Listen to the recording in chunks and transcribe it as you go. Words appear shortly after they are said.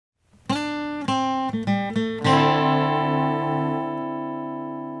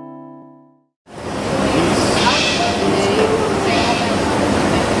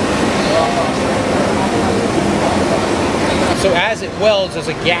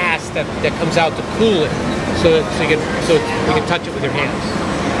there's a gas that comes out to cool it, so you can touch it with your hands.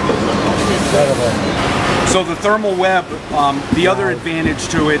 Incredible. So the thermal web, the other advantage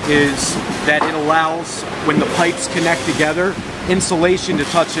to it is that it allows, when the pipes connect together, insulation to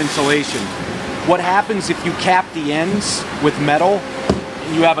touch insulation. What happens if you cap the ends with metal,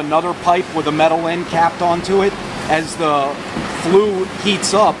 and you have another pipe with a metal end capped onto it, as the flue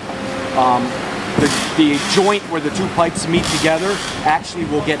heats up, the joint where the two pipes meet together actually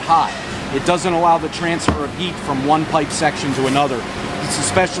will get hot. It doesn't allow the transfer of heat from one pipe section to another. It's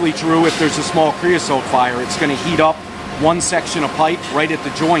especially true if there's a small creosote fire. It's going to heat up one section of pipe right at the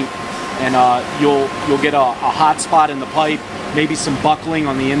joint, and you'll get a hot spot in the pipe, maybe some buckling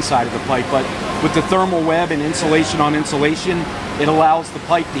on the inside of the pipe. But with the thermal web and insulation on insulation, it allows the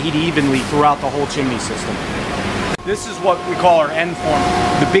pipe to heat evenly throughout the whole chimney system. This is what we call our end form.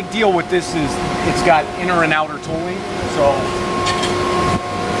 The big deal with this is it's got inner and outer tooling. So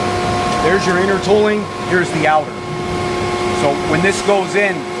there's your inner tooling, here's the outer. So when this goes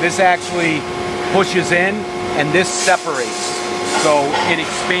in, this actually pushes in and this separates. So it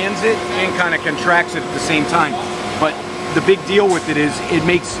expands it and kind of contracts it at the same time. But the big deal with it is it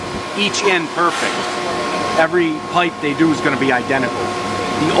makes each end perfect. Every pipe they do is going to be identical.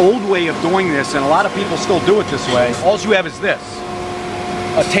 The old way of doing this, and a lot of people still do it this way, all you have is this.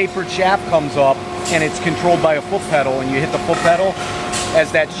 A tapered shaft comes up and it's controlled by a foot pedal, and you hit the foot pedal.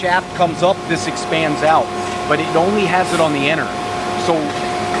 As that shaft comes up, this expands out, but it only has it on the inner. So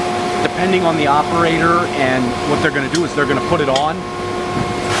depending on the operator and what they're going to do is they're going to put it on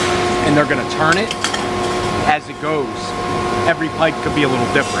and they're going to turn it as it goes. Every pipe could be a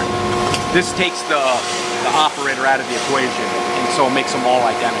little different. This takes the operator out of the equation, and so it makes them all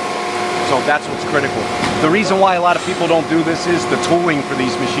identical. So that's what's critical. The reason why a lot of people don't do this is the tooling for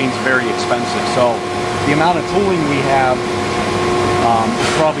these machines is very expensive. So the amount of tooling we have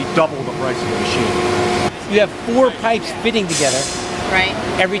is probably double the price of the machine. You have 4 pipes fitting together. Right.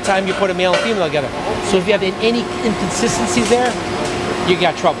 Every time you put a male and female together. So if you have any inconsistencies there, you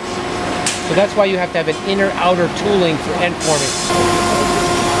got troubles. So that's why you have to have an inner-outer tooling for end forming.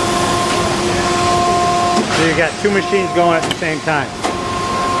 So you got 2 machines going at the same time,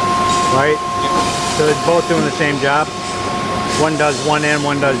 right? So they're both doing the same job. One does one end,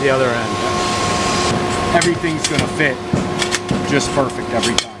 one does the other end. Everything's going to fit just perfect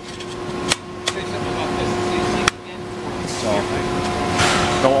every time. So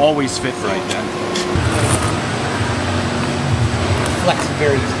they'll always fit right then. Flex is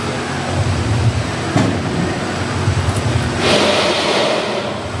very easy.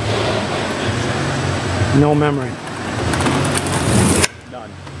 No memory.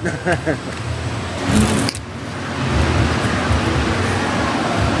 None.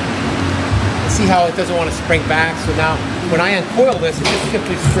 See how it doesn't want to spring back? So now, when I uncoil this, it just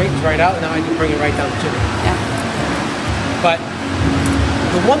simply straightens right out, and now I can bring it right down the chimney. Yeah. But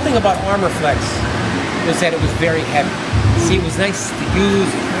the one thing about Armorflex was that it was very heavy. See, it was nice to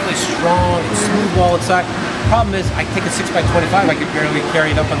use, really strong, and smooth wall inside. Problem is, I take a 6x25, I could barely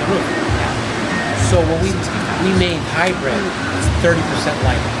carry it up on the roof. So when we made hybrid, it's 30%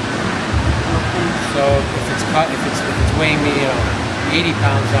 lighter. So if it's weighing me 80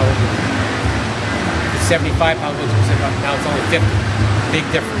 pounds, I would. If it's 75 pounds, now it's only 50. Big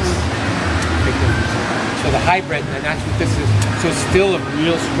difference. Big difference. So the hybrid, and that's what this is. So it's still a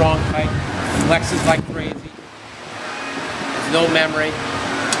real strong pipe. Flexes like crazy. There's no memory,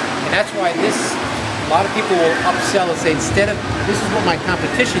 and that's why this. A lot of people will upsell and say, instead of, this is what my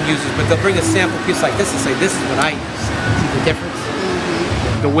competition uses, but they'll bring a sample piece like this and say, this is what I use. See the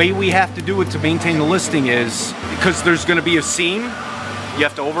difference? The way we have to do it to maintain the listing is, because there's going to be a seam, you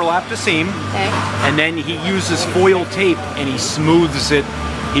have to overlap the seam, Okay. and then he uses foil tape and he smooths it.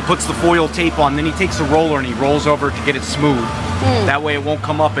 He puts the foil tape on, then he takes a roller and he rolls over it to get it smooth. That way it won't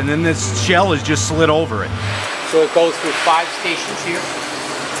come up, and then this shell is just slid over it. So it goes through 5 stations here.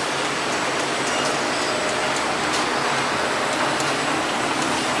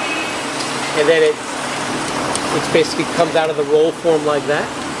 And then it basically comes out of the roll form like that,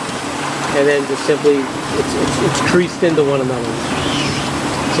 and then just simply it's creased into one another.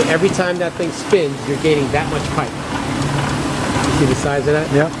 So every time that thing spins, you're gaining that much pipe. You see the size of that?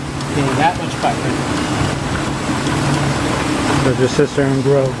 Yep. Gaining that much pipe. So it just sits there and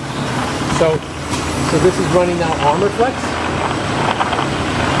grows. So this is running now Armorflex.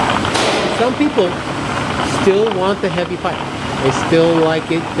 Some people still want the heavy pipe. They still like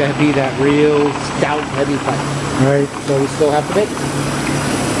it to be that real stout, heavy pipe. Right. So we still have to make it.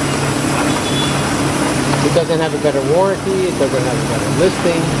 It doesn't have a better warranty. It doesn't have a better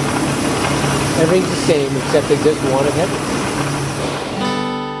listing. Everything's the same, except they just want it heavy.